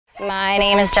My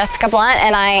name is Jessica Blunt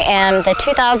and I am the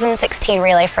 2016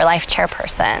 Relay for Life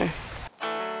chairperson.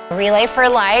 Relay for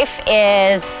Life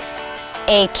is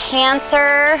a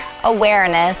cancer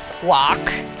awareness walk.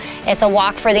 It's a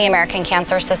walk for the American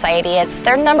Cancer Society. It's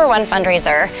their #1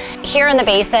 fundraiser. Here in the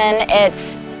Basin,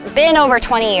 it's been over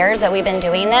 20 years that we've been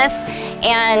doing this,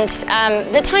 and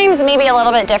the times may be a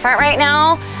little bit different right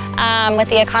now with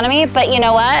the economy, but you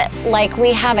know what? Like,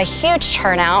 we have a huge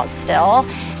turnout still,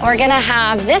 and we're gonna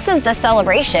have, this is the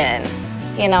celebration.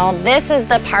 You know, this is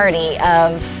the party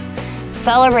of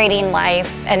celebrating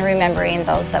life and remembering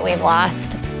those that we've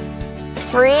lost.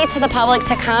 Free to the public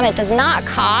to come. It does not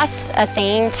cost a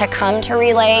thing to come to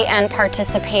Relay and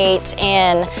participate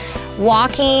in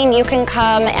walking. You can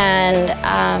come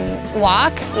and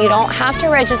walk. You don't have to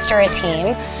register a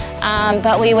team,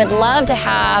 but we would love to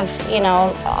have, you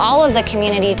know, all of the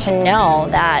community to know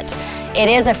that it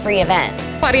is a free event.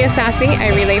 Claudia Sassy.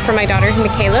 I relay for my daughter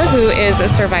Michaela, who is a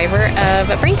survivor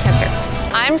of brain cancer.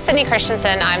 I'm Sydney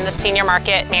Christensen. I'm the Senior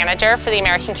Market Manager for the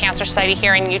American Cancer Society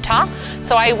here in Utah.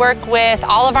 So I work with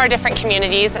all of our different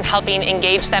communities and helping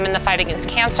engage them in the fight against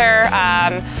cancer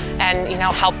and, you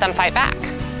know, help them fight back.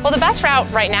 Well, the best route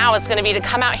right now is going to be to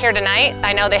come out here tonight.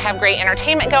 I know they have great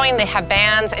entertainment going, they have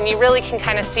bands, and you really can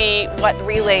kind of see what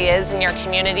Relay is in your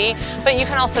community. But you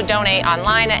can also donate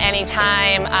online at any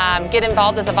time, get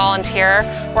involved as a volunteer.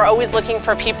 We're always looking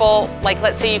for people, like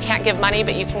let's say you can't give money,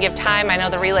 but you can give time. I know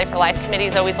the Relay for Life Committee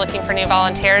is always looking for new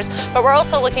volunteers, but we're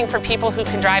also looking for people who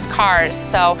can drive cars.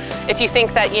 So if you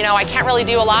think that, you know, I can't really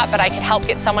do a lot, but I can help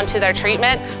get someone to their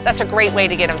treatment, that's a great way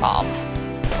to get involved.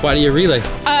 Why do you relay?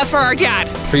 For our dad.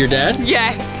 For your dad?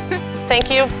 Yes. Thank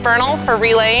you, Vernal, for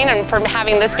relaying and for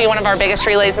having this be one of our biggest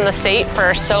relays in the state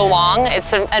for so long.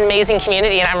 It's an amazing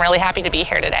community, and I'm really happy to be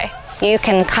here today. You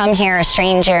can come here a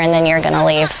stranger and then you're gonna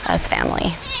leave as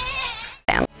family.